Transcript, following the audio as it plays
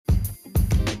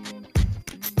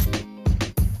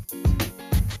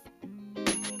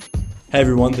Hey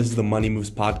everyone, this is the Money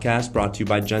Moves podcast brought to you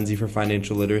by Gen Z for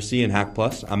Financial Literacy and Hack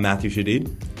Plus. I'm Matthew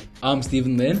Shadid. I'm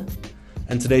Stephen Lin.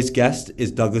 And today's guest is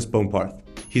Douglas Boneparth.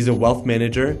 He's a wealth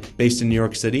manager based in New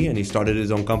York City and he started his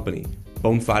own company,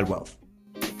 Bonafide Wealth.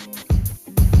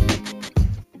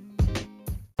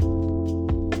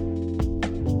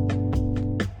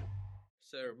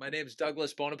 So my name is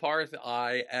Douglas Boneparth.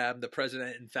 I am the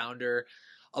president and founder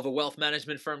of a wealth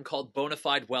management firm called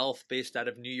Bonafide Wealth based out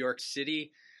of New York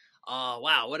City.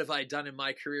 Wow, what have I done in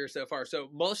my career so far? So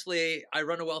mostly I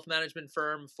run a wealth management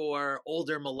firm for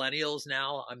older millennials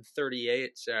now. I'm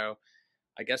 38, so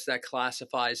I guess that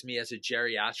classifies me as a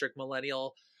geriatric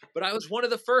millennial. But I was one of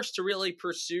the first to really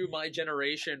pursue my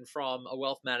generation from a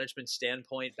wealth management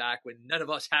standpoint back when none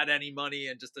of us had any money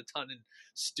and just a ton in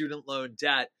student loan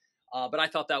debt. But I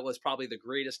thought that was probably the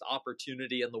greatest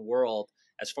opportunity in the world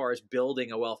as far as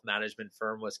building a wealth management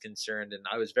firm was concerned. And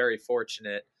I was very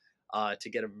fortunate to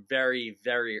get a very,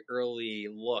 very early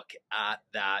look at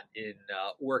that in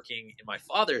working in my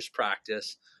father's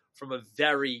practice from a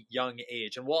very young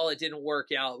age. And while it didn't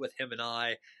work out with him and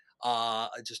I,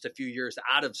 just a few years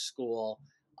out of school,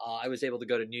 I was able to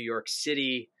go to New York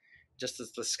City just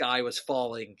as the sky was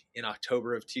falling in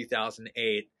October of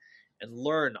 2008 and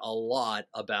learn a lot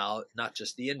about not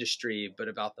just the industry, but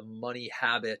about the money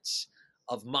habits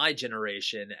of my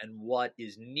generation and what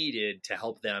is needed to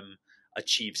help them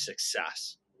achieve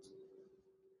success.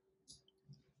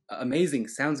 Amazing.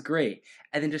 Sounds great.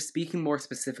 And then just speaking more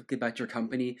specifically about your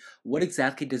company, what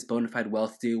exactly does Bonafide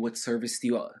Wealth do? What services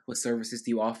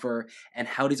do you offer? And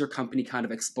how does your company kind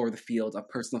of explore the field of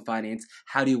personal finance?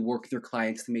 How do you work with your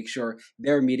clients to make sure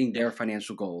they're meeting their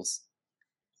financial goals?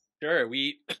 Sure.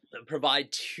 We provide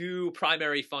two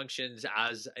primary functions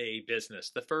as a business.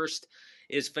 The first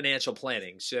is financial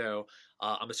planning. So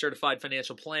I'm a certified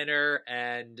financial planner,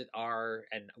 and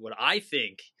what I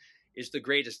think is the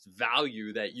greatest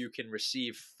value that you can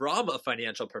receive from a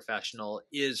financial professional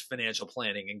is financial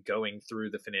planning and going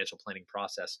through the financial planning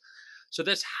process. So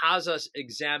this has us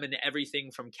examine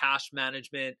everything from cash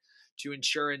management to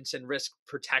insurance and risk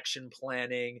protection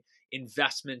planning,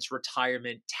 investments,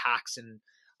 retirement, tax, and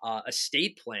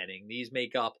estate planning. These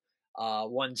make up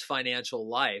one's financial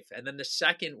life. And then the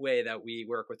second way that we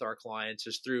work with our clients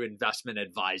is through investment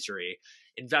advisory,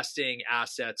 investing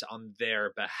assets on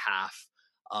their behalf,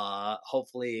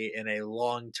 hopefully in a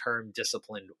long-term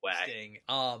disciplined way.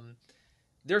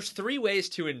 There's three ways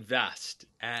to invest,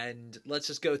 and let's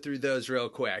just go through those real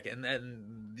quick. And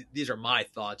then these are my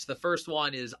thoughts. The first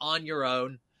one is on your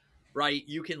own, right?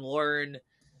 You can learn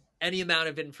any amount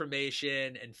of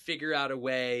information and figure out a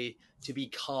way to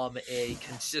become a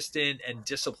consistent and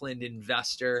disciplined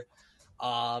investor.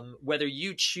 Whether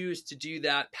you choose to do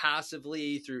that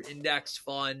passively through index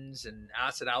funds and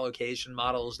asset allocation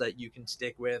models that you can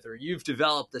stick with, or you've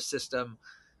developed the system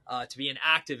to be an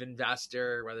active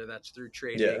investor, whether that's through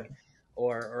trading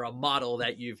or a model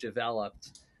that you've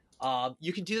developed.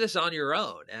 You can do this on your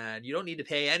own and you don't need to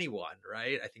pay anyone,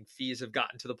 right? I think fees have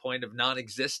gotten to the point of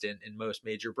non-existent in most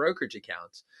major brokerage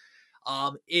accounts.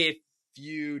 If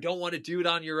you don't want to do it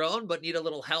on your own, but need a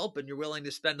little help and you're willing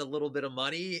to spend a little bit of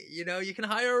money, you can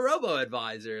hire a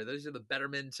robo-advisor. Those are the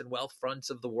Betterments and Wealth Fronts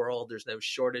of the world. There's no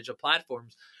shortage of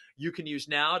platforms you can use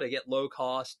now to get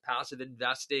low-cost passive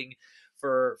investing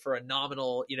for a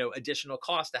nominal, additional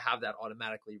cost to have that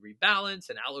automatically rebalanced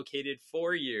and allocated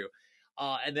for you.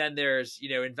 And then there's,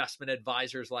 investment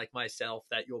advisors like myself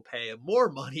that you'll pay more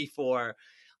money for.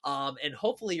 And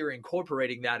hopefully you're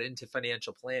incorporating that into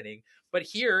financial planning. But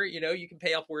here, you can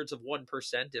pay upwards of 1%,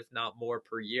 if not more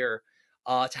per year,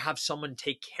 to have someone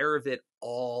take care of it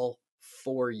all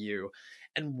for you.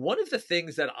 And one of the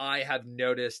things that I have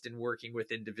noticed in working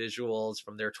with individuals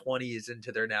from their 20s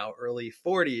into their now early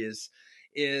 40s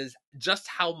is just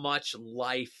how much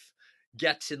life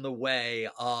gets in the way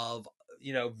of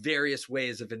various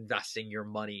ways of investing your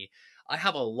money. I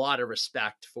have a lot of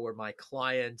respect for my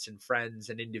clients and friends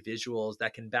and individuals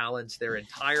that can balance their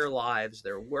entire lives,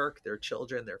 their work, their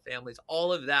children, their families,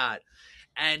 all of that,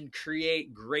 and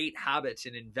create great habits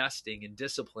in investing and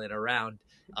discipline around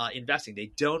investing.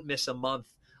 They don't miss a month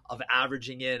of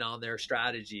averaging in on their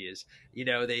strategies.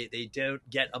 They don't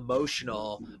get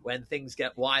emotional when things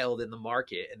get wild in the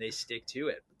market and they stick to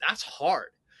it. That's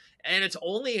hard. And it's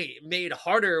only made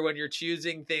harder when you're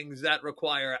choosing things that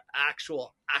require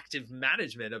actual active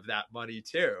management of that money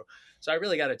too. So I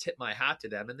really got to tip my hat to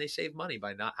them, and they save money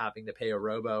by not having to pay a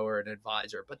robo or an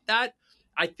advisor. But that,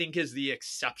 I think, is the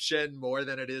exception more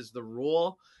than it is the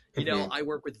rule. I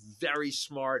work with very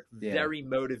smart, very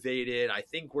motivated, I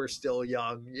think we're still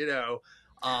young,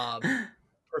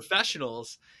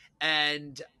 professionals.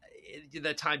 And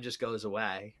the time just goes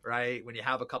away, right? When you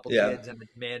have a couple Yeah. kids and a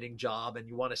demanding job and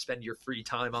you want to spend your free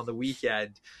time on the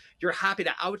weekend, you're happy to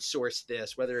outsource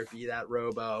this, whether it be that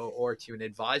robo or to an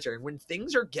advisor. And when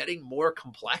things are getting more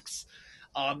complex,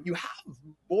 you have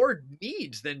more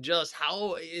needs than just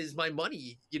how is my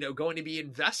money, going to be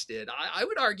invested. I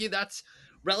would argue that's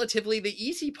relatively the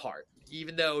easy part,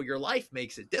 even though your life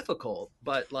makes it difficult.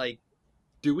 But like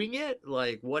doing it,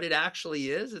 like what it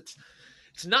actually is, it's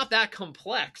not that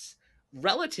complex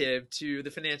relative to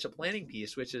the financial planning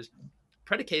piece, which is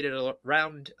predicated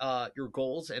around your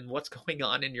goals and what's going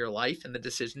on in your life and the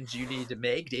decisions you need to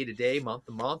make day to day, month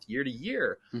to month, year to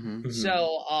year. Mm-hmm.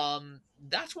 So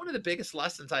that's one of the biggest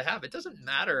lessons I have. It doesn't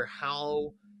matter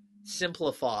how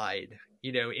simplified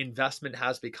investing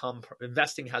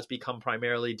has become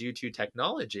primarily due to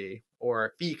technology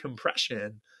or fee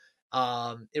compression.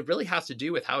 It really has to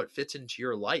do with how it fits into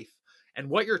your life and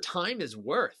what your time is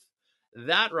worth.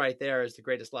 That right there is the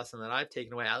greatest lesson that I've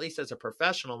taken away, at least as a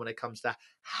professional, when it comes to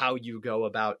how you go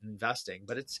about investing.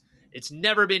 But it's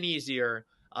never been easier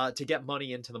to get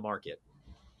money into the market.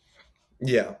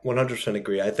 Yeah, 100%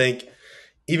 agree. I think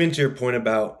even to your point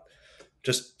about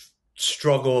just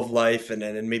struggle of life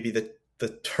and maybe the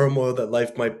turmoil that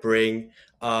life might bring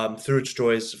through its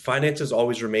joys, finances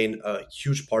always remain a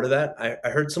huge part of that. I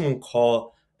heard someone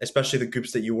call, especially the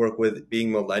groups that you work with being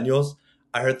millennials,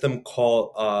 I heard them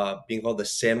call being called the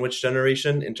sandwich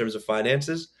generation in terms of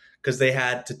finances because they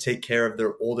had to take care of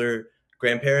their older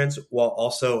grandparents while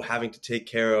also having to take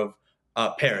care of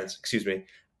parents, excuse me,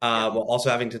 Yeah. while also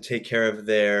having to take care of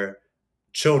their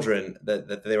children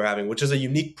that they were having, which is a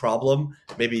unique problem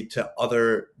maybe to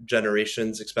other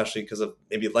generations, especially because of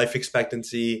maybe life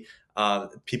expectancy,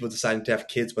 people deciding to have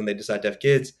kids when they decide to have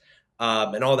kids,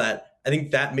 and all that. I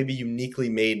think that maybe uniquely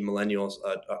made millennials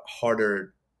a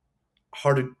harder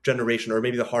generation, or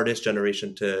maybe the hardest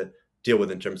generation to deal with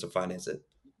in terms of finances.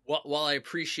 Well, while I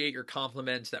appreciate your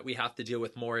compliments that we have to deal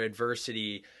with more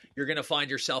adversity, you're going to find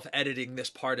yourself editing this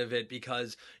part of it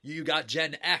because you got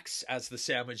Gen X as the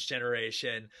sandwich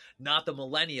generation, not the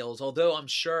millennials. Although I'm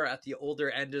sure at the older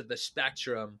end of the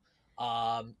spectrum,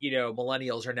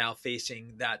 millennials are now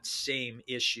facing that same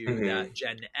issue Mm-hmm. that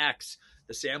Gen X,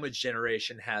 the sandwich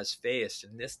generation, has faced.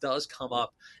 And this does come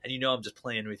up, and I'm just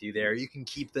playing with you there. You can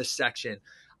keep this section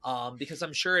because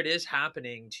I'm sure it is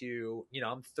happening to,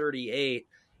 I'm 38.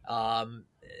 um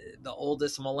the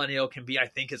oldest millennial can be, I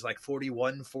think, is like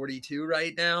 41, 42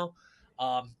 right now.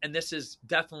 And this is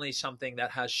definitely something that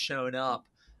has shown up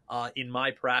in my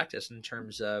practice in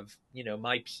terms of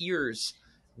my peers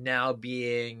now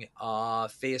being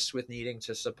faced with needing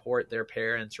to support their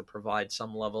parents or provide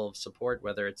some level of support,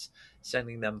 whether it's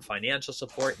sending them financial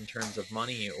support in terms of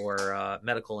money or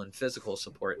medical and physical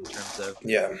support in terms of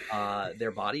Yeah.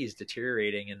 their bodies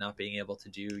deteriorating and not being able to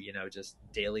do, just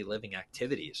daily living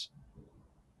activities.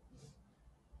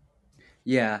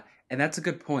 Yeah, and that's a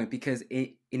good point because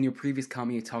in your previous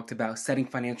comment, you talked about setting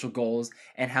financial goals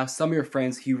and how some of your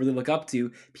friends who you really look up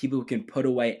to, people who can put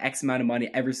away X amount of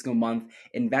money every single month,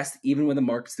 invest even when the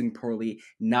market's doing poorly,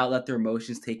 not let their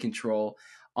emotions take control.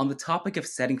 On the topic of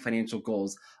setting financial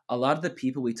goals, a lot of the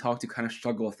people we talk to kind of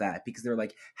struggle with that because they're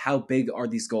like, how big are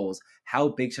these goals? How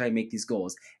big should I make these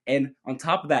goals? And on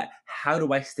top of that, how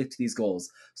do I stick to these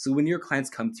goals? So when your clients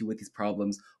come to you with these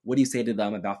problems, what do you say to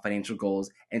them about financial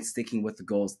goals and sticking with the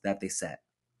goals that they set?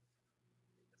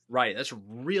 Right. That's a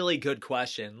really good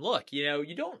question. Look,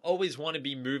 you don't always want to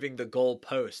be moving the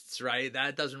goalposts, right?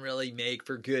 That doesn't really make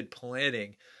for good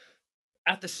planning.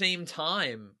 At the same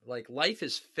time, like life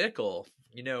is fickle.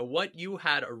 What you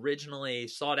had originally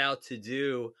sought out to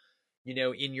do,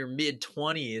 in your mid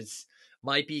 20s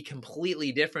might be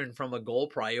completely different from a goal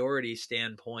priority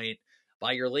standpoint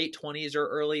by your late 20s or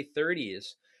early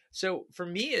 30s. So for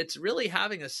me, it's really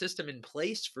having a system in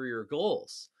place for your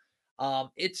goals.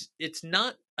 It's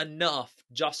not enough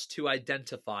just to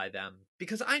identify them,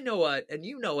 because I know what, and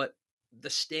what the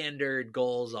standard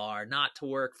goals are: not to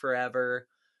work forever,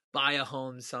 buy a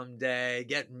home someday,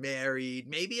 get married,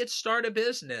 maybe it's start a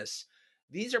business.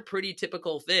 These are pretty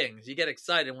typical things. You get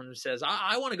excited when it says,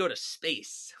 I want to go to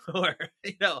space, or,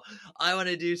 I want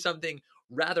to do something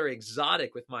rather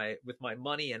exotic with my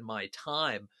money and my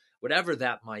time, whatever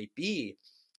that might be.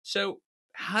 So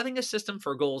having a system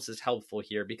for goals is helpful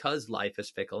here because life is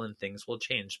fickle and things will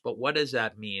change. But what does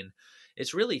that mean?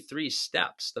 It's really three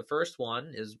steps. The first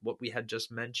one is what we had just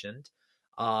mentioned,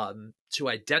 to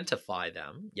identify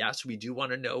them. Yes, we do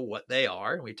want to know what they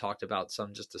are. And we talked about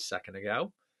some just a second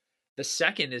ago. The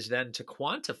second is then to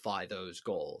quantify those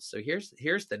goals. So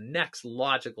here's the next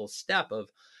logical step of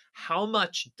how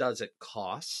much does it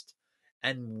cost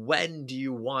and when do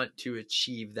you want to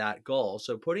achieve that goal.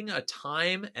 So putting a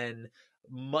time and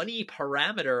money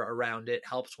parameter around it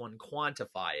helps one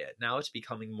quantify it. Now it's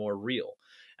becoming more real.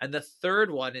 And the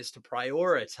third one is to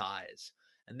prioritize.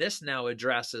 And this now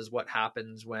addresses what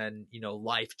happens when,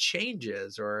 life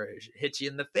changes or hits you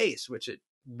in the face, which it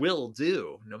will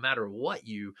do no matter what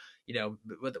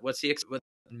what's the what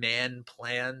man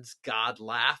plans, God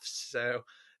laughs. So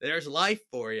there's life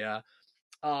for you.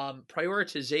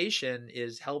 Prioritization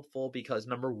is helpful because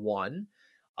number one,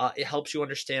 it helps you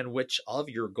understand which of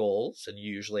your goals, and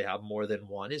you usually have more than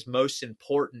one, is most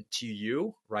important to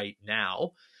you right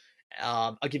now.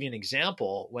 I'll give you an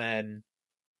example. When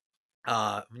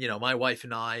my wife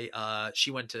and I,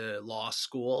 she went to law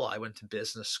school, I went to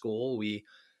business school. We,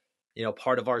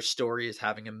 part of our story is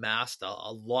having amassed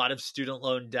a lot of student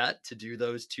loan debt to do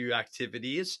those two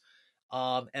activities.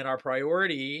 And our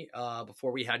priority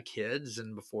before we had kids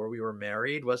and before we were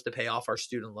married was to pay off our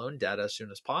student loan debt as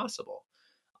soon as possible.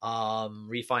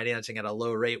 Refinancing at a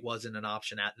low rate wasn't an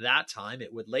option at that time.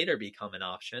 It would later become an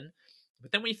option.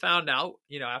 But then we found out,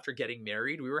 after getting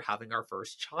married, we were having our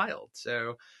first child.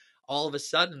 So all of a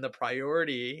sudden, the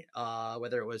priority,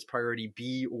 whether it was priority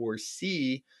B or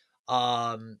C,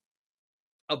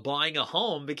 of buying a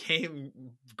home became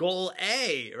goal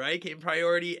A, right? Became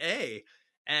priority A.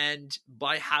 And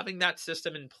by having that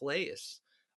system in place,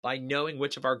 by knowing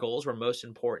which of our goals were most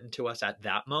important to us at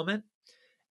that moment,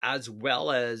 as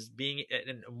well as being,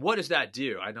 and what does that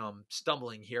do? I know I'm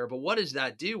stumbling here, but what does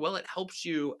that do? Well, it helps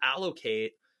you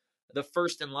allocate the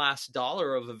first and last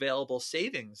dollar of available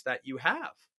savings that you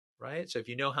have, right? So if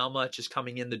you know how much is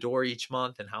coming in the door each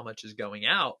month and how much is going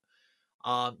out,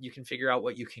 you can figure out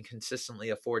what you can consistently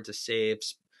afford to save,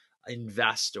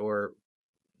 invest, or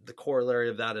the corollary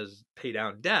of that is pay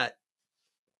down debt.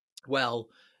 Well,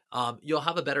 you'll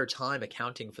have a better time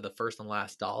accounting for the first and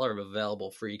last dollar of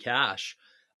available free cash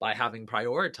by having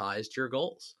prioritized your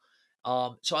goals.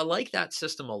 So I like that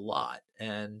system a lot.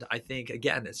 And I think,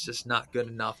 again, it's just not good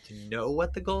enough to know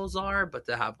what the goals are, but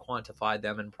to have quantified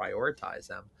them and prioritize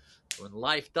them. So when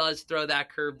life does throw that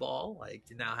curveball, like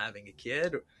now having a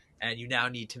kid, and you now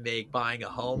need to make buying a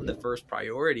home the first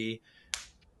priority,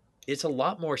 it's a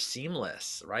lot more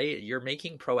seamless, right? You're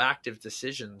making proactive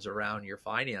decisions around your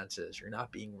finances. You're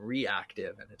not being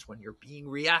reactive. And it's when you're being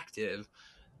reactive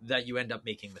that you end up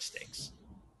making mistakes.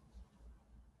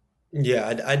 Yeah,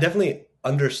 I definitely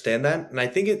understand that. And I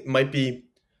think it might be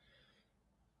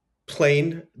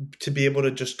plain to be able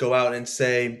to just go out and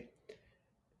say,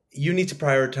 you need to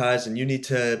prioritize and you need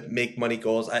to make money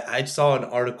goals. I saw an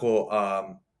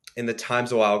article in the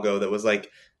Times a while ago that was like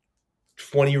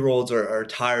 20-year-olds are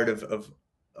tired of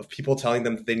people telling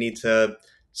them that they need to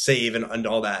save and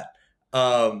all that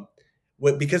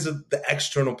because of the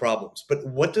external problems. But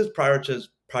what does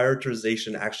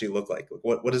prioritization actually look like?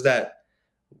 What is that?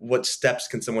 What steps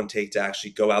can someone take to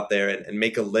actually go out there and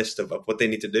make a list of what they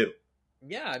need to do?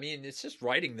 Yeah, I mean, it's just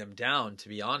writing them down, to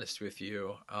be honest with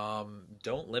you.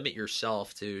 Don't limit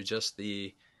yourself to just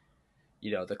the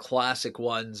classic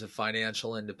ones of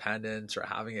financial independence or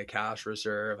having a cash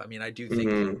reserve. I mean, I do think,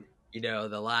 Mm-hmm.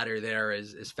 the latter there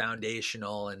is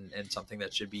foundational and something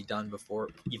that should be done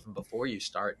even before you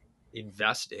start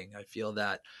investing. I feel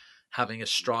that having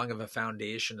as strong of a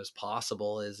foundation as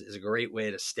possible is a great way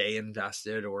to stay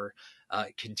invested or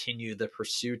continue the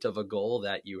pursuit of a goal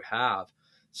that you have.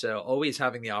 So always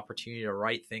having the opportunity to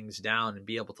write things down and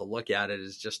be able to look at it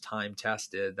is just time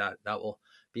tested. That will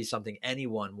be something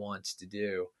anyone wants to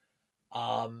do.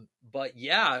 But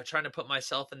yeah, trying to put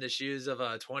myself in the shoes of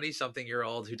a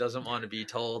 20-something-year-old who doesn't want to be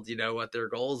told, what their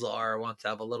goals are, wants to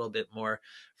have a little bit more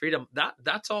freedom.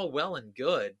 That's all well and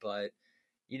good, but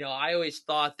I always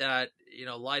thought that,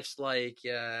 life's like,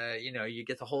 you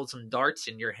get to hold some darts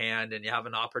in your hand and you have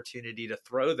an opportunity to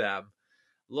throw them.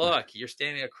 Look, you're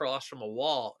standing across from a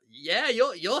wall. Yeah,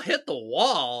 you'll hit the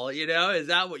wall. Is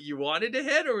that what you wanted to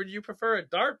hit, or would you prefer a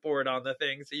dartboard on the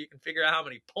thing so you can figure out how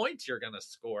many points you're going to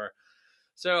score?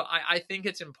 So I think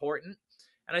it's important,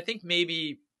 and I think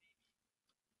maybe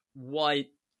what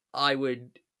I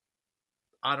would,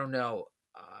 I don't know,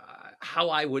 how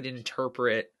I would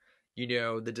interpret,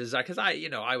 the design, because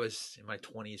I was in my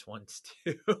 20s once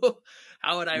too.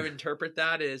 How would I interpret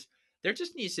that is there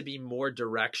just needs to be more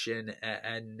direction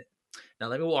and now,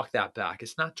 let me walk that back.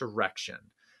 It's not direction.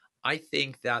 I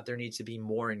think that there needs to be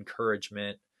more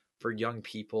encouragement for young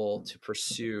people to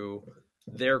pursue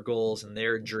their goals and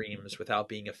their dreams without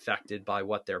being affected by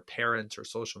what their parents or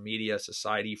social media,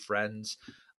 society, friends,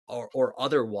 or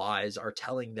otherwise are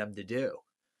telling them to do.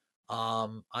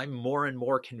 I'm more and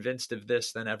more convinced of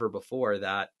this than ever before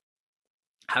that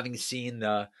having seen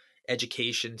the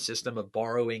education system of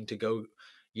borrowing to go,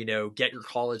 get your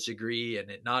college degree, and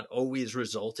it not always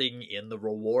resulting in the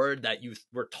reward that you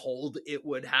were told it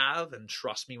would have. And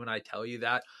trust me when I tell you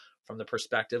that, from the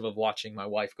perspective of watching my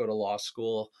wife go to law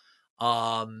school,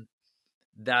 um,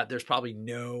 that there's probably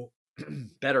no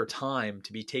better time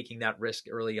to be taking that risk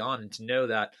early on, and to know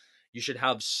that you should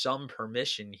have some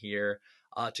permission here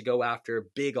to go after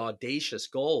big, audacious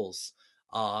goals,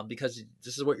 because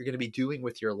this is what you're going to be doing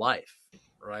with your life,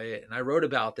 right? And I wrote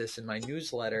about this in my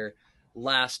newsletter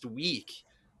last week.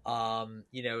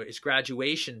 It's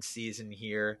graduation season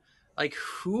here. Like,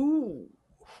 who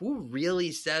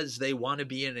really says they want to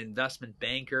be an investment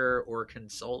banker or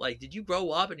consult? Like, did you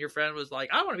grow up and your friend was like,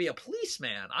 I want to be a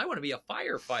policeman, I want to be a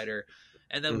firefighter,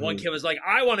 and then one Mm-hmm. kid was like,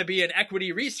 I want to be an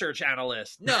equity research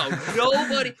analyst? No,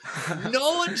 nobody,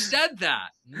 no one said that.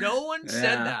 No one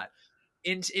said Yeah. that.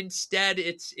 Instead,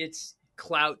 it's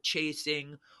clout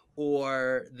chasing,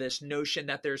 or this notion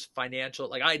that there's financial,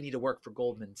 like, I need to work for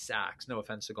Goldman Sachs. No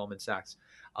offense to Goldman Sachs.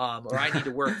 Or I need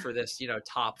to work for this,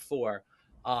 top four.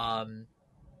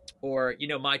 Or,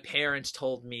 my parents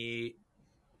told me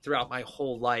throughout my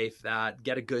whole life that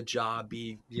get a good job,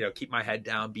 keep my head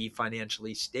down, be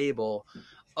financially stable.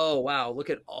 Oh, wow,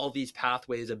 look at all these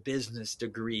pathways a business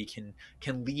degree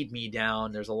can lead me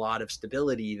down. There's a lot of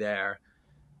stability there.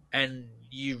 And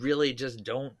you really just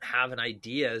don't have an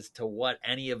idea as to what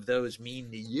any of those mean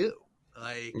to you.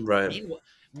 Like, Right.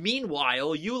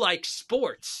 meanwhile, you like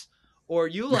sports, or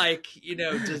you like,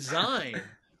 design,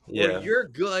 or Yeah. you're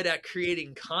good at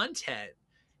creating content.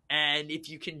 And if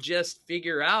you can just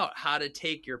figure out how to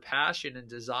take your passion and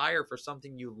desire for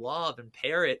something you love and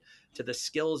pair it to the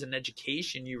skills and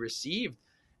education you received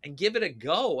and give it a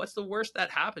go, what's the worst that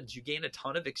happens? You gain a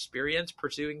ton of experience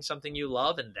pursuing something you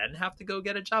love and then have to go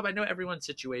get a job. I know everyone's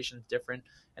situation is different,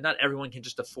 and not everyone can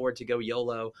just afford to go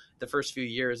YOLO the first few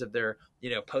years of their,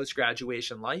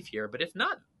 post-graduation life here. But if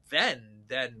not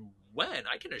then when?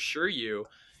 I can assure you,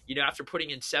 after putting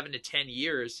in 7 to 10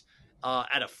 years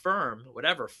at a firm,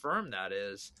 whatever firm that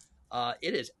is,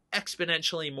 it is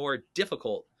exponentially more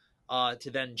difficult to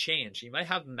then change. You might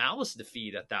have malice to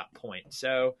feed at that point.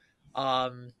 So,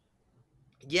 um,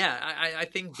 yeah, I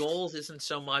think goals isn't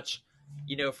so much,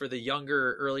 for the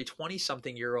younger, early 20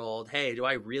 something year old. Hey, do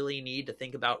I really need to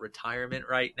think about retirement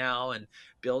right now and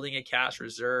building a cash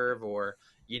reserve, or,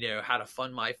 how to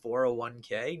fund my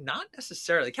 401k? Not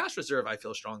necessarily. Cash reserve, I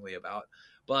feel strongly about.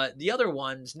 But the other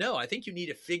ones, no, I think you need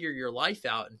to figure your life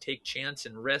out and take chance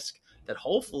and risk that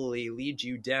hopefully leads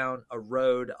you down a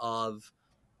road of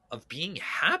being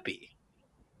happy.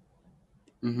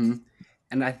 Mm-hmm.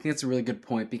 And I think that's a really good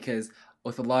point, because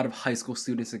with a lot of high school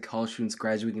students and college students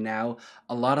graduating now,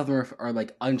 a lot of them are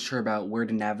like unsure about where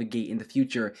to navigate in the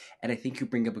future. And I think you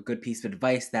bring up a good piece of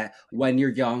advice that when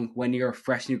you're young, when you're a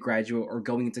fresh new graduate or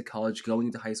going into college, going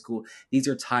into high school, these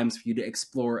are times for you to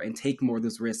explore and take more of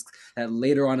those risks that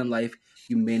later on in life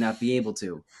you may not be able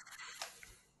to.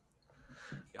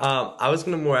 I was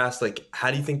gonna more ask, like, how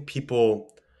do you think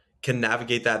people can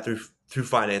navigate that through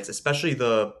finance, especially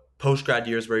the post grad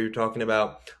years where you're talking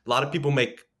about? A lot of people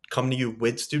make come to you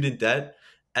with student debt,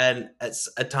 and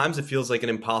at times it feels like an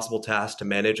impossible task to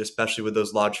manage, especially with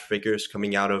those large figures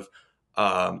coming out of,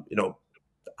 you know,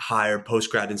 higher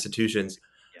post grad institutions.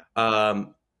 Yeah.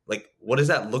 Like, what does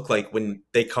that look like when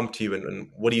they come to you, and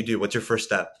what do you do? What's your first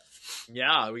step?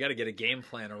 Yeah, we got to get a game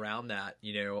plan around that.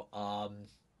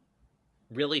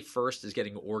 Really, first is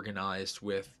getting organized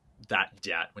with that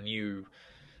debt. When you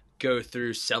go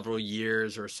through several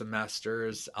years or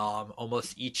semesters,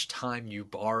 almost each time you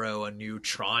borrow, a new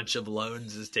tranche of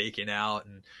loans is taken out.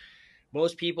 And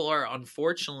most people are,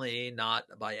 unfortunately, not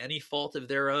by any fault of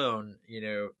their own,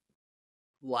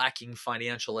 lacking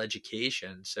financial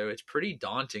education. So it's pretty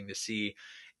daunting to see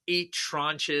 8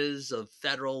 tranches of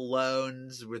federal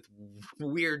loans with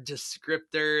weird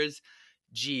descriptors.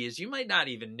 Geez, you might not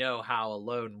even know how a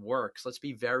loan works. Let's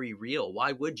be very real.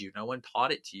 Why would you? No one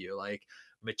taught it to you. Like,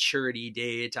 maturity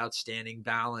dates, outstanding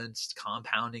balance,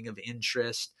 compounding of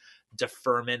interest,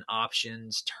 deferment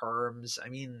options, terms. I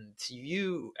mean, to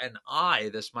you and I,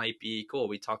 this might be cool.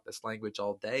 We talk this language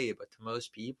all day, but to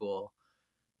most people,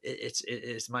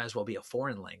 it might as well be a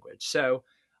foreign language. So,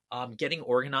 getting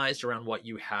organized around what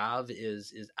you have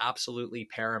is absolutely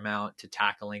paramount to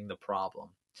tackling the problem.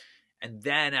 And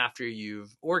then after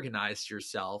you've organized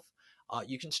yourself,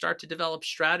 you can start to develop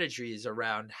strategies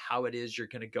around how it is you're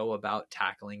going to go about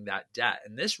tackling that debt.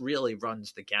 And this really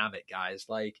runs the gamut, guys.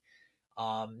 Like,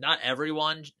 not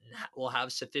everyone will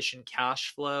have sufficient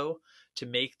cash flow to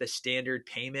make the standard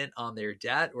payment on their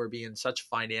debt or be in such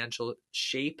financial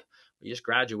shape You just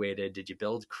graduated. Did you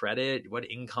build credit? What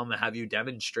income have you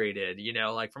demonstrated?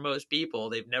 Like for most people,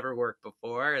 they've never worked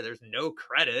before. There's no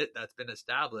credit that's been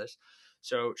established.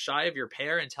 So shy of your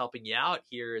parents helping you out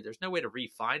here, there's no way to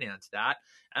refinance that.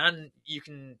 And you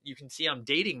can see I'm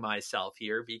dating myself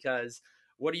here, because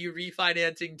what are you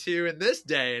refinancing to in this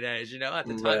day and age? At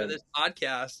the time of Right. this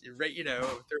podcast, rate,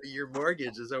 30-year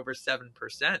mortgage is over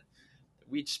 7%.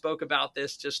 We spoke about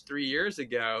this just 3 years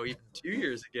ago, even 2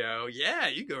 years ago. Yeah,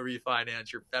 you go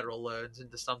refinance your federal loans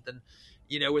into something,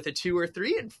 with a 2 or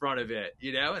 3 in front of it,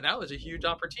 and that was a huge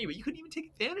opportunity. But you couldn't even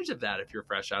take advantage of that if you're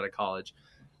fresh out of college,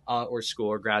 or school,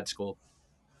 or grad school.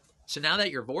 So now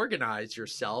that you've organized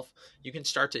yourself, you can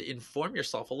start to inform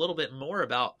yourself a little bit more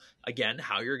about, again,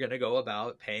 how you're going to go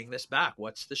about paying this back.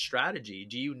 What's the strategy?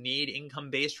 Do you need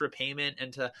income-based repayment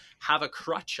and to have a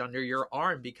crutch under your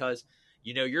arm because,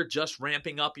 you're just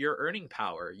ramping up your earning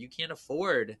power? You can't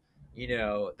afford,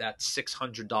 that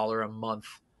 $600 a month,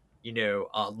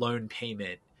 loan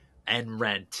payment and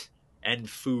rent and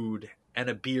food and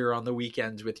a beer on the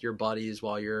weekends with your buddies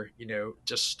while you're,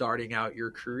 just starting out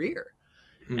your career.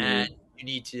 And Hmm. you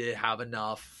need to have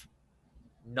enough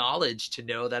knowledge to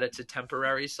know that it's a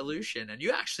temporary solution. And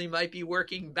you actually might be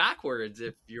working backwards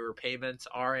if your payments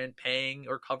aren't paying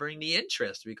or covering the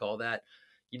interest. We call that,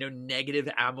 negative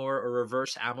amort or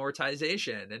reverse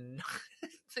amortization. And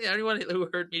anyone who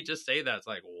heard me just say that's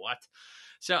like, what?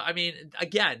 So, I mean,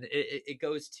 again, it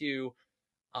goes to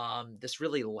this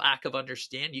really lack of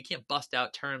understanding. You can't bust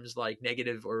out terms like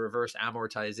negative or reverse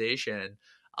amortization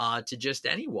to just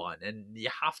anyone. And you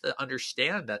have to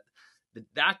understand that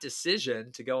that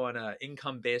decision to go on an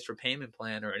income-based repayment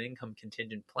plan or an income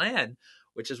contingent plan,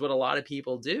 which is what a lot of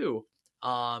people do,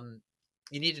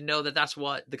 you need to know that that's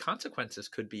what the consequences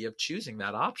could be of choosing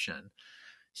that option.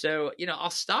 So, I'll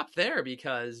stop there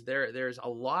because there's a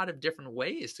lot of different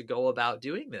ways to go about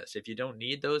doing this. If you don't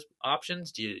need those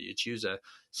options, do you choose a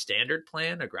standard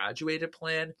plan, a graduated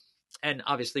plan? And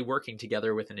obviously, working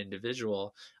together with an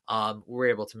individual, we're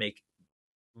able to make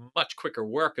much quicker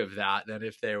work of that than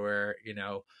if they were,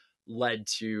 led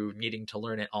to needing to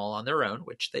learn it all on their own,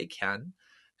 which they can,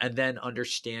 and then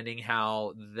understanding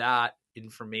how that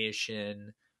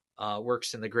information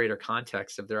works in the greater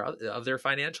context of their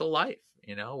financial life.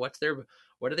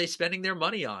 What are they spending their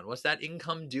money on? What's that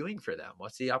income doing for them?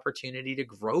 What's the opportunity to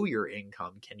grow your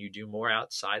income? Can you do more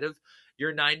outside of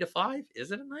your 9 to 5?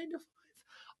 Is it a 9 to 5?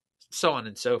 So on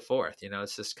and so forth.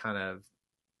 It's just kind of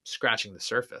scratching the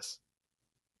surface.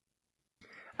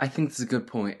 I think that's a good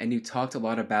point. And you talked a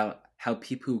lot about how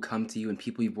people who come to you and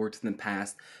people you've worked with in the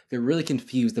past, they're really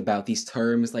confused about these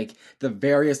terms, like the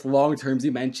various long terms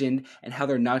you mentioned, and how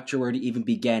they're not sure where to even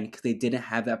begin because they didn't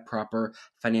have that proper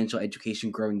financial education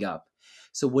growing up.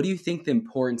 So, what do you think the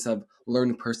importance of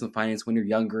learning personal finance when you're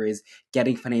younger is,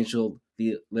 getting financially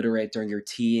literate during your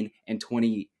teen and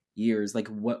 20 years? Like,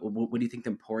 what do you think the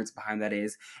importance behind that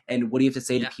is? And what do you have to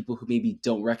say to Yeah. people who maybe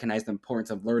don't recognize the importance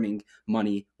of learning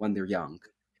money when they're young?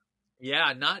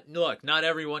 Yeah, not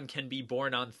everyone can be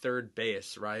born on third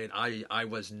base, right? I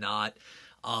was not.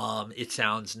 It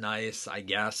sounds nice, I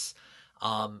guess.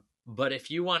 But if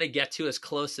you want to get to as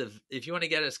close of if you want to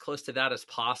get as close to that as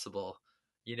possible,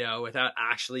 without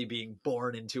actually being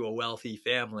born into a wealthy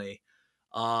family,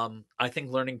 I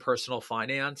think learning personal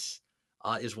finance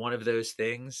is one of those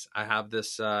things. I have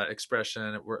this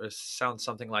expression where it sounds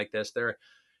something like this.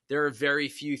 There are very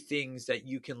few things that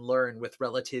you can learn with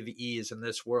relative ease in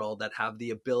this world that have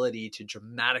the ability to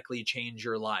dramatically change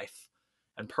your life.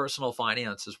 And personal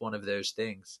finance is one of those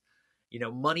things.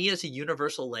 Money is a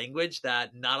universal language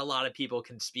that not a lot of people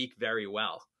can speak very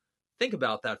well. Think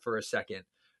about that for a second.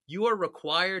 You are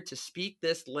required to speak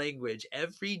this language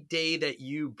every day that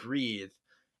you breathe,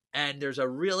 and there's a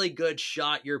really good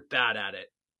shot you're bad at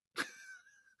it.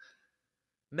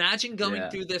 Imagine going Yeah.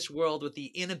 through this world with the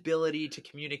inability to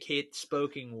communicate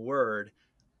spoken word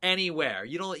anywhere.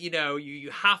 You don't,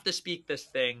 you have to speak this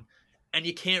thing and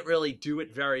you can't really do it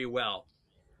very well.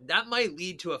 That might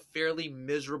lead to a fairly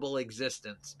miserable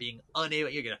existence, being unable,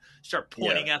 you're going to start Yeah.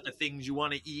 pointing at the things you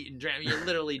want to eat and drink. You're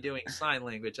literally doing sign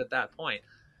language at that point.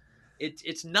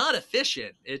 It's not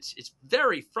efficient. It's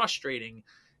very frustrating,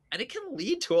 and it can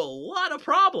lead to a lot of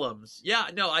problems. Yeah,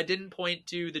 no, I didn't point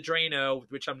to the Drano,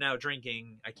 which I'm now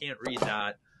drinking. I can't read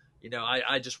that.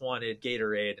 I just wanted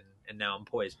Gatorade, and now I'm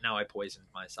poisoned. Now I poisoned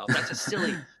myself. That's a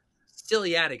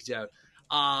silly anecdote.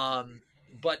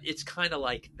 But it's kind of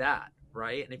like that,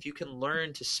 right? And if you can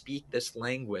learn to speak this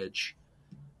language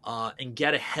and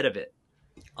get ahead of it,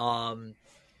 um,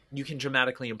 you can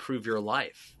dramatically improve your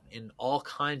life in all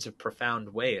kinds of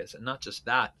profound ways. And not just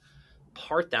that,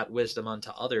 part that wisdom onto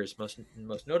others,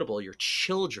 most notable your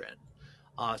children.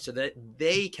 so that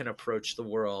they can approach the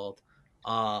world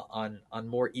on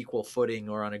more equal footing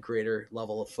or on a greater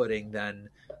level of footing than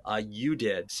you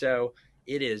did. So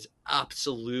it is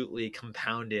absolutely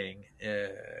compounding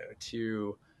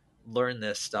to learn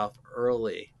this stuff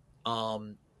early.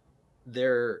 Um,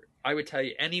 I would tell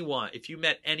you, anyone, if you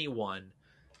met anyone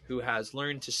who has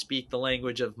learned to speak the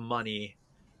language of money,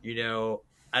 you know,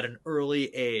 at an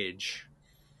early age,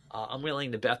 I'm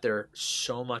willing to bet they're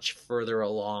so much further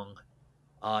along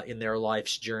in their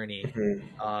life's journey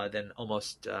Mhm. than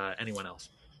almost anyone else.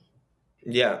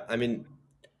 Yeah, I mean,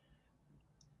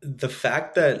 the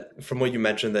fact that from what you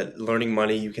mentioned that learning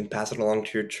money you can pass it along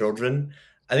to your children,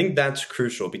 I think that's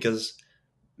crucial because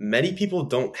many people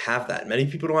don't have that. Many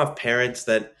people don't have parents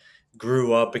that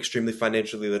grew up extremely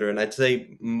financially literate, and I'd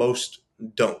say most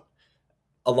don't.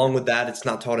 Along with that, it's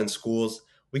not taught in schools.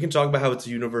 We can talk about how it's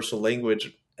a universal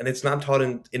language, and it's not taught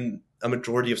in a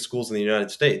majority of schools in the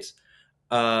United States.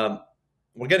 Um,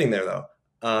 we're getting there, though.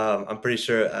 I'm pretty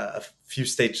sure a few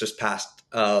states just passed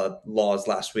laws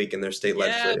last week in their state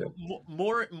Yeah, legislature.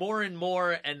 more and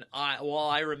more, and while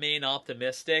I remain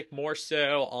optimistic, more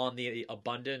so on the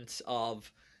abundance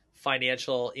of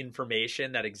financial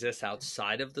information that exists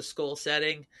outside of the school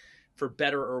setting, for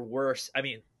better or worse. I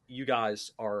mean, you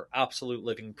guys are absolute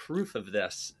living proof of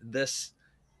this. This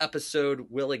episode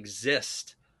will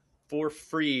exist for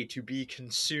free to be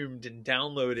consumed and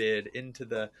downloaded into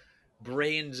the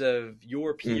brains of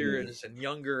your Hmm. peers and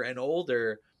younger and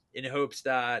older in hopes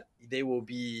that they will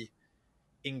be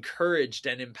encouraged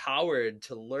and empowered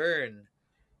to learn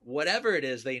whatever it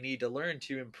is they need to learn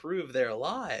to improve their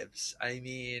lives. I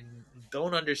mean,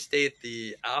 don't understate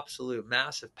the absolute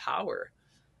massive power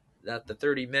that the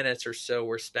 30 minutes or so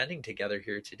we're spending together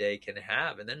here today can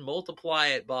have, and then multiply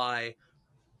it by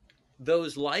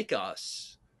those like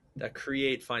us that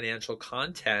create financial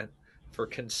content for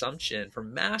consumption, for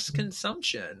mass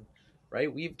consumption,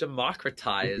 right? We've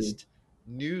Hmm. democratized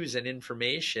news and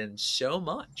information so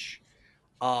much.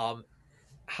 Um,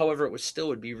 However, it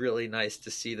would be really nice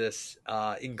to see this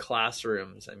in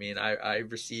classrooms. I mean, I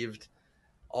received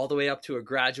all the way up to a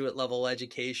graduate level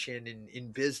education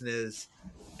in business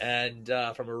and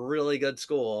from a really good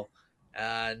school.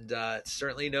 And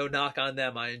certainly no knock on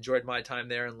them. I enjoyed my time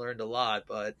there and learned a lot.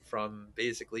 But from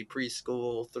basically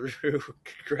preschool through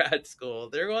grad school,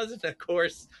 there wasn't a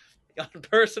course on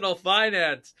personal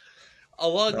finance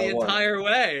along the Not one. entire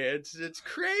way. It's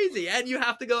crazy, and you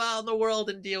have to go out in the world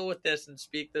and deal with this and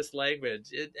speak this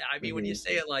language. I mean, when you Hmm.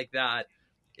 say it like that,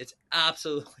 it's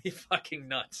absolutely fucking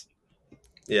nuts.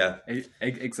 Yeah.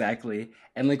 Exactly.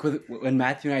 And like when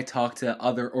Matthew and I talk to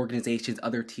other organizations,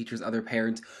 other teachers, other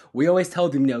parents, we always tell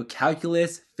them,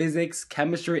 calculus, physics,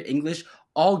 chemistry, English,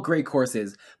 all great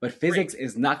courses, but Great. physics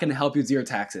is not going to help you zero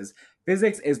taxes.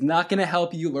 Physics is not going to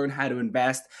help you learn how to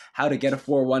invest, how to get a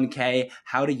 401k,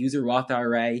 how to use a Roth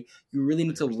IRA. You really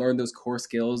need to 100%. learn those core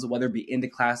skills, whether it be in the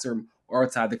classroom or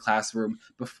outside the classroom,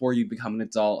 before you become an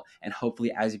adult and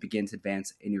hopefully as you begin to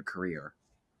advance in your career.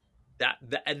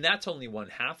 And that's only one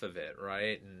half of it,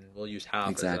 right? And we'll use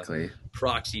half as a Exactly.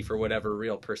 proxy for whatever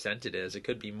real percent it is. It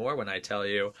could be more when I tell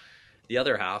you the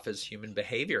other half is human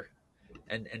behavior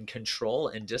and control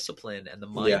and discipline and the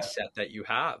Yeah. mindset that you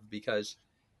have. Because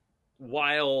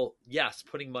while, yes,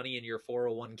 putting money in your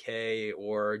 401k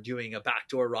or doing a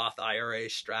backdoor Roth IRA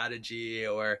strategy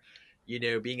or,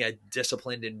 being a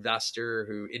disciplined investor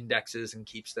who indexes and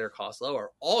keeps their costs low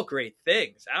are all great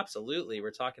things. Absolutely.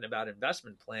 We're talking about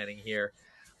investment planning here,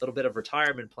 a little bit of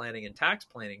retirement planning and tax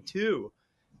planning too.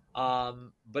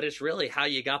 But it's really how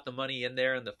you got the money in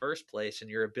there in the first place and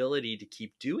your ability to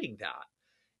keep doing that.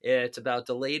 It's about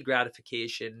delayed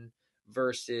gratification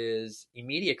versus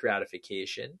immediate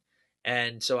gratification.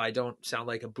 And so I don't sound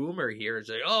like a boomer here and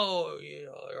say, oh,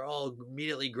 you're all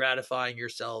immediately gratifying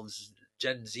yourselves,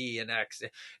 Gen Z and X.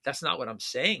 That's not what I'm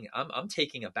saying. I'm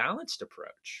taking a balanced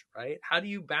approach, right? How do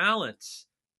you balance?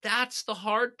 That's the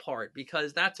hard part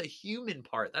because that's a human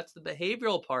part. That's the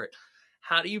behavioral part.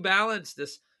 How do you balance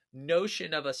this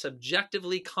notion of a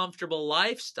subjectively comfortable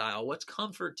lifestyle? What's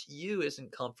comfort to you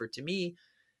isn't comfort to me,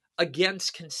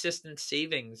 against consistent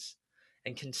savings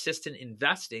and consistent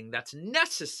investing that's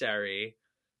necessary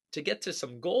to get to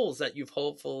some goals that you've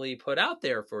hopefully put out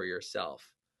there for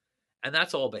yourself. And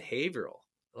that's all behavioral.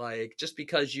 Like, just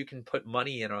because you can put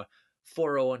money in a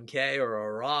 401k or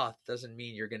a Roth doesn't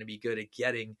mean you're going to be good at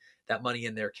getting that money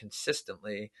in there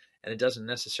consistently. And it doesn't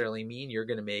necessarily mean you're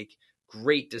going to make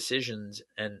great decisions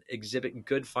and exhibit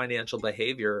good financial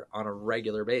behavior on a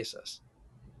regular basis.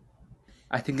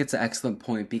 I think it's an excellent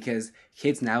point because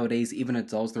kids nowadays, even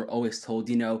adults, they're always told,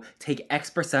 take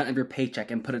X% of your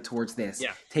paycheck and put it towards this.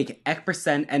 Yeah, Take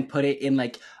X% and put it in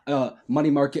like a money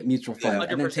market mutual fund, Yeah.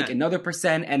 and then take 100%. another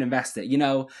percent and invest it. You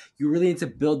really need to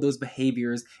build those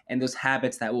behaviors and those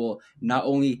habits that will not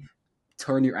only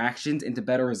turn your actions into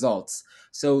better results.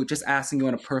 So, just asking you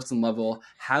on a personal level,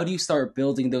 how do you start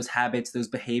building those habits, those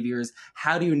behaviors?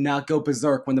 How do you not go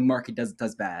berserk when the market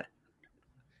does bad?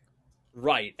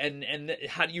 Right. And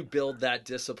how do you build that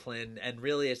discipline? And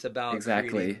really it's about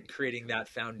Exactly. creating that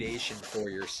foundation for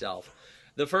yourself.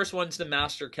 The first one's to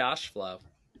master cash flow.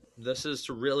 This is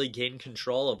to really gain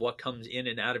control of what comes in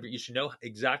and out of it. You should know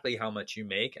exactly how much you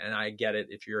make. And I get it.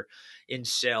 If you're in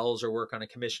sales or work on a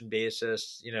commission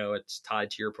basis, it's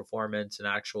tied to your performance and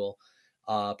actual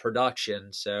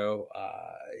production. So,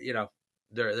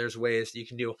 there's ways you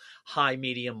can do high,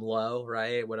 medium, low,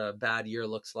 right? What a bad year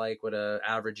looks like, what a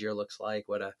average year looks like,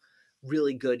 what a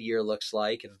really good year looks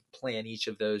like, and plan each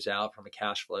of those out from a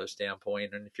cash flow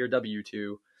standpoint. And if you're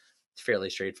W-2, it's fairly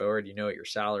straightforward. You know what your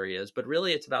salary is, but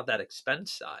really it's about that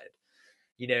expense side.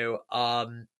 You know,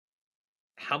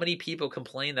 how many people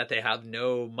complain that they have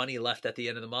no money left at the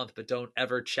end of the month, but don't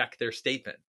ever check their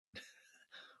statement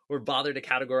or bother to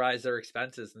categorize their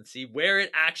expenses and see where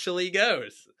it actually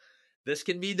goes? This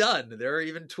can be done. There are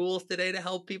even tools today to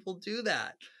help people do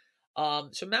that.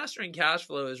 So mastering cash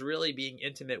flow is really being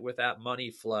intimate with that money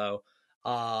flow.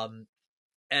 And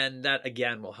that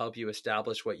again will help you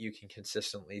establish what you can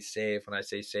consistently save. When I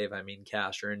say save, I mean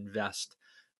cash, or invest.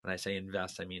 When I say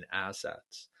invest, I mean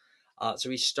assets. So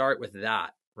we start with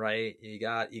that, right? You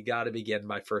got to begin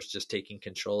by first just taking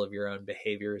control of your own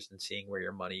behaviors and seeing where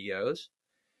your money goes.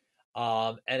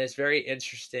 And it's very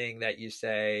interesting that you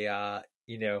say,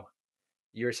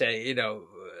 you're saying,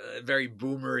 very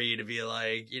boomery to be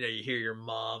like, you hear your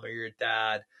mom or your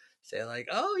dad say like,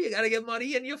 oh, you got to get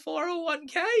money in your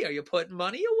 401k. Are you putting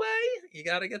money away? You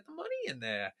got to get the money in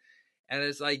there. And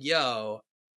it's like, yo,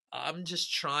 I'm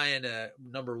just trying to,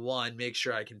 number one, make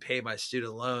sure I can pay my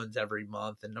student loans every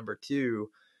month. And number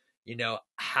two,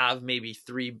 have maybe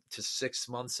 3 to 6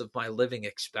 months of my living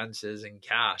expenses in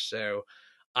cash. So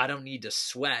I don't need to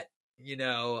sweat,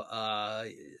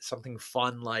 something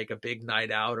fun like a big night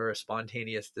out or a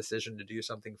spontaneous decision to do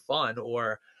something fun.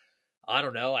 Or I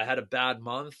don't know, I had a bad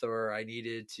month or I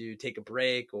needed to take a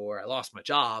break or I lost my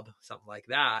job, something like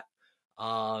that.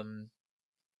 Um,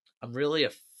 I'm really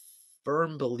a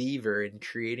firm believer in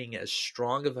creating as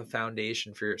strong of a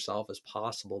foundation for yourself as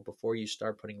possible before you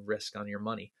start putting risk on your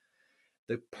money.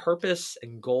 The purpose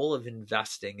and goal of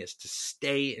investing is to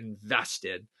stay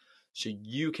invested so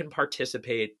you can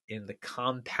participate in the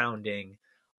compounding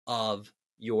of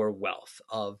your wealth,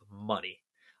 of money,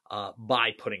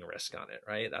 by putting risk on it,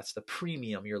 right? That's the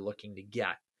premium you're looking to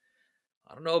get.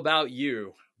 I don't know about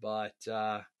you, but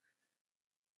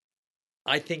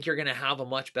I think you're going to have a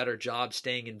much better job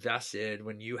staying invested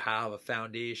when you have a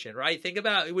foundation, right? Think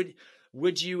about it.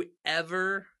 Would you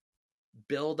ever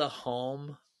build a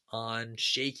home on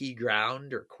shaky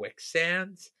ground or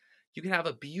quicksands? You can have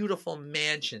a beautiful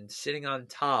mansion sitting on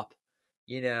top,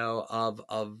 of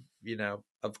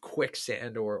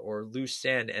quicksand or loose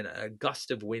sand, and a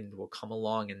gust of wind will come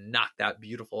along and knock that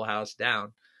beautiful house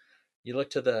down. You look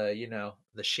to the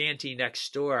shanty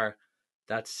next door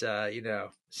that's,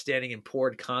 standing in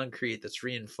poured concrete that's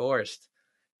reinforced.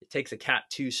 It takes a Cat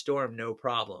 2 storm, no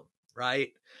problem,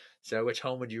 right? So which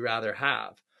home would you rather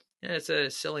have? And it's a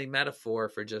silly metaphor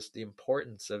for just the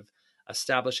importance of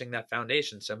establishing that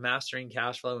foundation. So mastering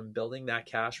cash flow and building that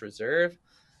cash reserve.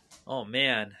 Oh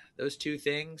man, those two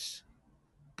things,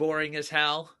 boring as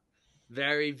hell.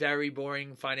 Very, very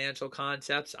boring financial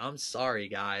concepts. I'm sorry,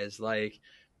 guys. Like,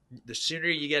 the sooner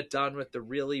you get done with the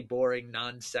really boring,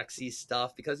 non-sexy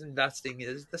stuff, because investing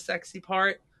is the sexy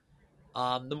part,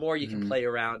 the more you can Hmm. play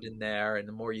around in there and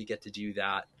the more you get to do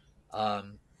that.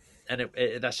 Um, and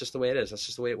that's just the way it is. That's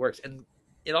just the way it works. And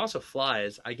it also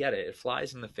flies. I get it. It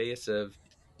flies in the face of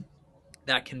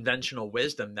that conventional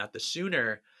wisdom that the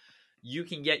sooner you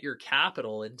can get your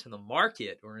capital into the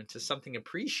market or into something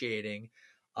appreciating,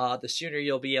 the sooner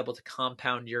you'll be able to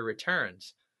compound your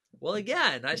returns. Well,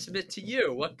 again, I submit to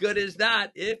you, what good is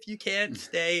that if you can't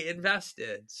stay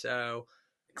invested? So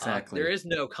there Exactly. is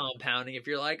no compounding. If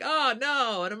you're like, oh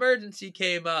no, an emergency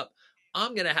came up,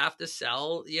 I'm going to have to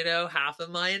sell, half of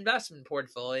my investment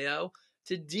portfolio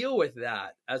to deal with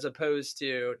that, as opposed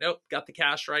to, nope, got the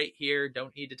cash right here,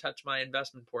 don't need to touch my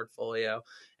investment portfolio.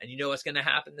 And you know what's going to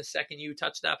happen the second you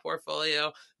touch that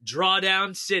portfolio?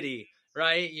 Drawdown city,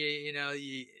 right?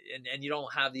 And you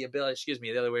don't have the ability, excuse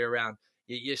me, the other way around.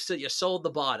 You sold the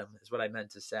bottom is what I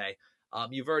meant to say.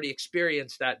 You've already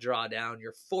experienced that drawdown.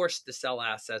 You're forced to sell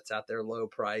assets at their low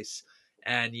price,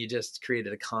 and you just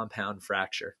created a compound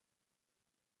fracture.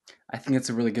 I think that's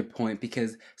a really good point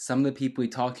because some of the people we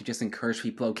talk to just encourage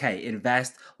people, okay,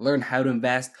 invest, learn how to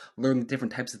invest, learn the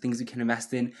different types of things you can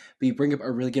invest in. But you bring up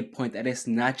a really good point that it's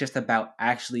not just about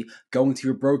actually going to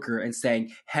your broker and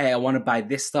saying, hey, I want to buy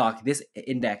this stock, this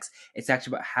index. It's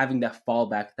actually about having that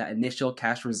fallback, that initial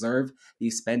cash reserve that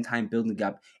you spend time building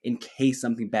up in case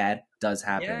something bad does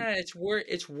happen. Yeah,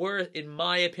 it's worth in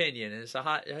my opinion, and it's a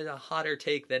hotter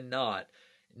take than not.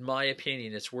 In my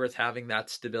opinion, it's worth having that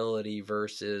stability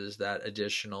versus that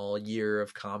additional year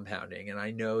of compounding. And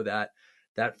I know that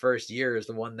that first year is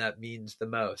the one that means the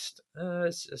most.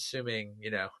 Assuming,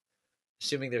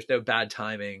 assuming there's no bad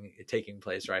timing taking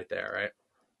place right there, right?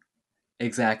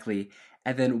 Exactly.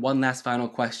 And then one last final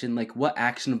question, like what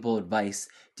actionable advice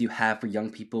do you have for young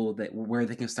people that where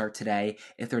they can start today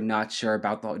if they're not sure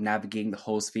about navigating the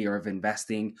whole sphere of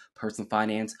investing, personal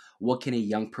finance? What can a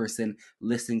young person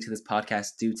listening to this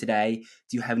podcast do today?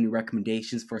 Do you have any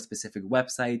recommendations for specific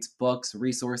websites, books,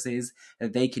 resources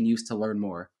that they can use to learn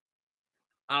more?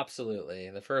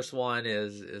 Absolutely. The first one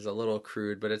is a little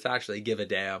crude, but it's actually give a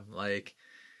damn. Like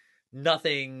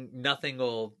nothing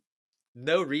will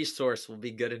no resource will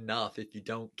be good enough if you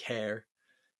don't care.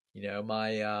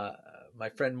 My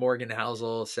friend Morgan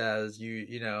Housel says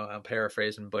I'll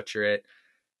paraphrase and butcher it.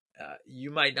 You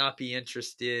might not be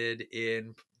interested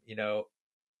in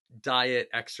diet,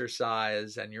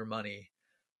 exercise, and your money,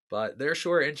 but they're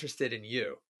sure interested in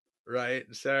you, right?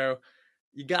 So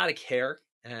you gotta care,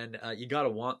 and you gotta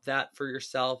want that for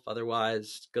yourself.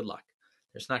 Otherwise, good luck.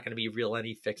 There's not going to be real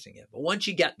any fixing it. But once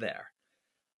you get there,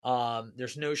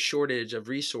 there's no shortage of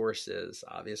resources.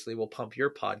 Obviously, we'll pump your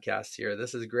podcast here.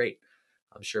 This is great.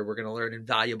 I'm sure we're going to learn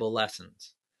invaluable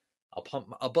lessons. I'll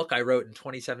pump a book I wrote in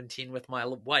 2017 with my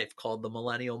wife called The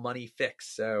Millennial Money Fix.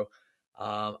 So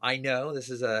I know this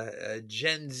is a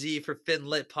Gen Z for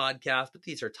FinLit podcast, but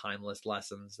these are timeless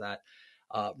lessons that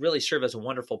really serve as a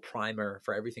wonderful primer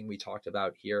for everything we talked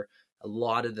about here. A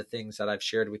lot of the things that I've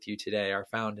shared with you today are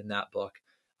found in that book.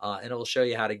 And it will show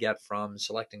you how to get from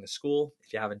selecting a school,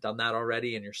 if you haven't done that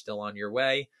already and you're still on your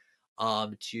way,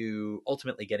 to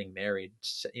ultimately getting married.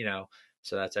 So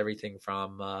that's everything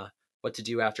from what to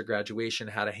do after graduation,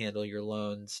 how to handle your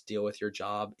loans, deal with your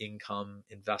job, income,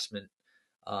 investment,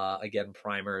 again,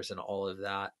 primers and all of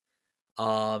that.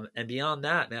 And beyond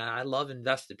that, man, I love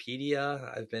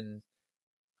Investopedia.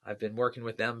 I've been working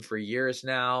with them for years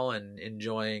now and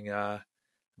enjoying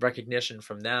recognition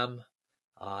from them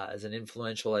as an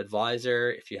influential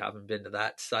advisor. If you haven't been to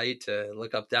that site to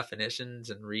look up definitions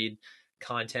and read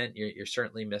content, you're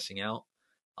certainly missing out.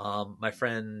 My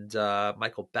friend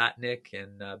Michael Batnick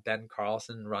and Ben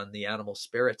Carlson run the Animal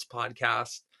Spirits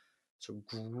podcast. So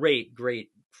great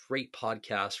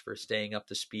podcast for staying up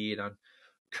to speed on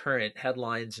current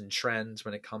headlines and trends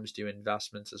when it comes to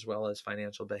investments as well as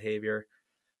financial behavior.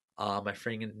 My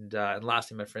friend and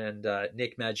lastly, my friend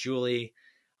Nick Maggiuli.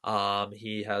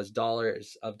 He has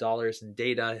dollars and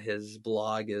data. His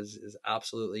blog is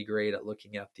absolutely great at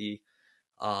looking at the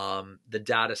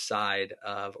data side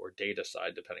or data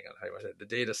side, depending on how you want to say it, the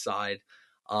data side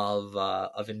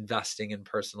of investing in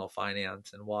personal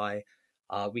finance and why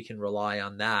we can rely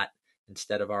on that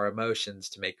instead of our emotions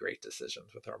to make great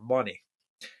decisions with our money.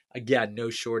 Again, no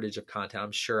shortage of content.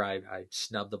 I'm sure I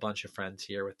snubbed a bunch of friends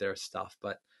here with their stuff,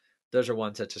 but those are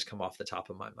ones that just come off the top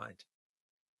of my mind.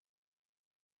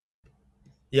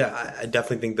 Yeah, I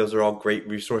definitely think those are all great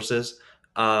resources.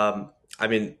 I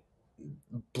mean,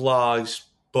 blogs,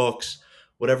 books,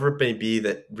 whatever it may be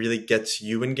that really gets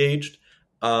you engaged.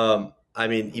 I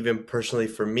mean, even personally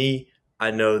for me,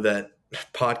 I know that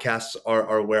podcasts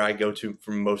are where I go to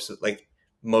for most of my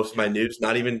Yeah. news.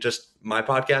 Not even just my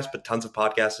podcast, but tons of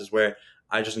podcasts is where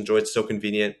I just enjoy. It's so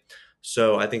convenient.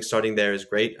 So I think starting there is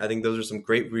great. I think those are some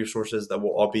great resources that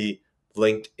will all be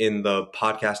linked in the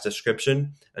podcast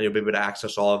description, and you'll be able to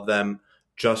access all of them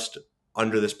just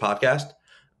under this podcast.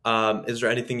 Is there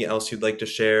anything else you'd like to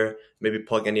share? Maybe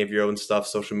plug any of your own stuff,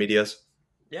 social medias?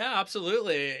 Yeah,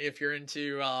 absolutely. If you're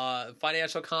into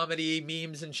financial comedy,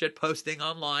 memes, and shit posting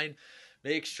online,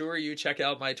 make sure you check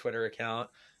out my Twitter account.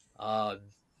 Um,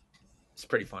 it's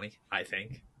pretty funny, I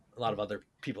think. A lot of other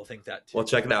people think that Well,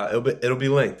 too. check it out. It'll be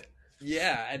linked.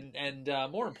 Yeah, and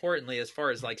more importantly, as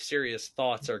far as like serious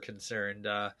thoughts are concerned,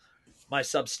 my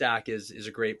Substack is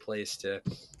a great place to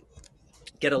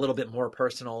get a little bit more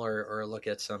personal or look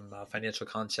at some financial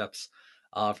concepts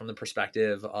from the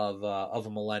perspective of a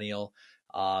millennial.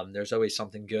 There's always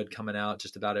something good coming out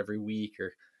just about every week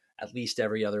or at least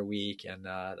every other week, and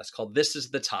that's called This is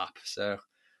the Top. So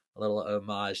little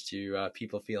homage to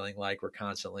people feeling like we're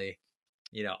constantly,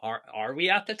 are we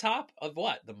at the top of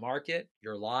what? The market,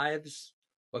 your lives?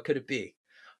 What could it be?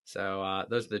 So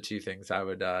those are the two things I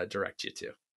would direct you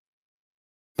to.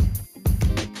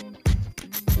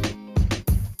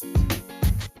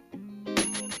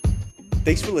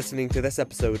 Thanks for listening to this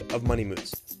episode of Money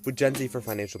Moves with Gen Z for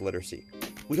Financial Literacy.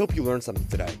 We hope you learned something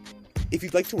today. If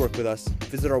you'd like to work with us,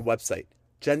 visit our website,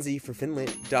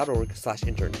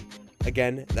 genzforfinlit.org/intern.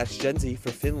 Again, that's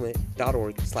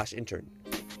genzforfinlit.org/intern.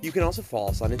 You can also follow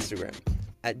us on Instagram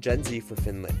at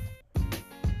genzforfinlit.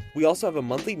 We also have a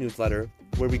monthly newsletter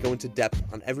where we go into depth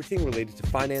on everything related to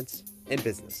finance and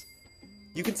business.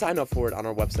 You can sign up for it on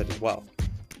our website as well.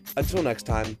 Until next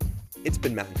time, it's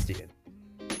been Matt and Steven.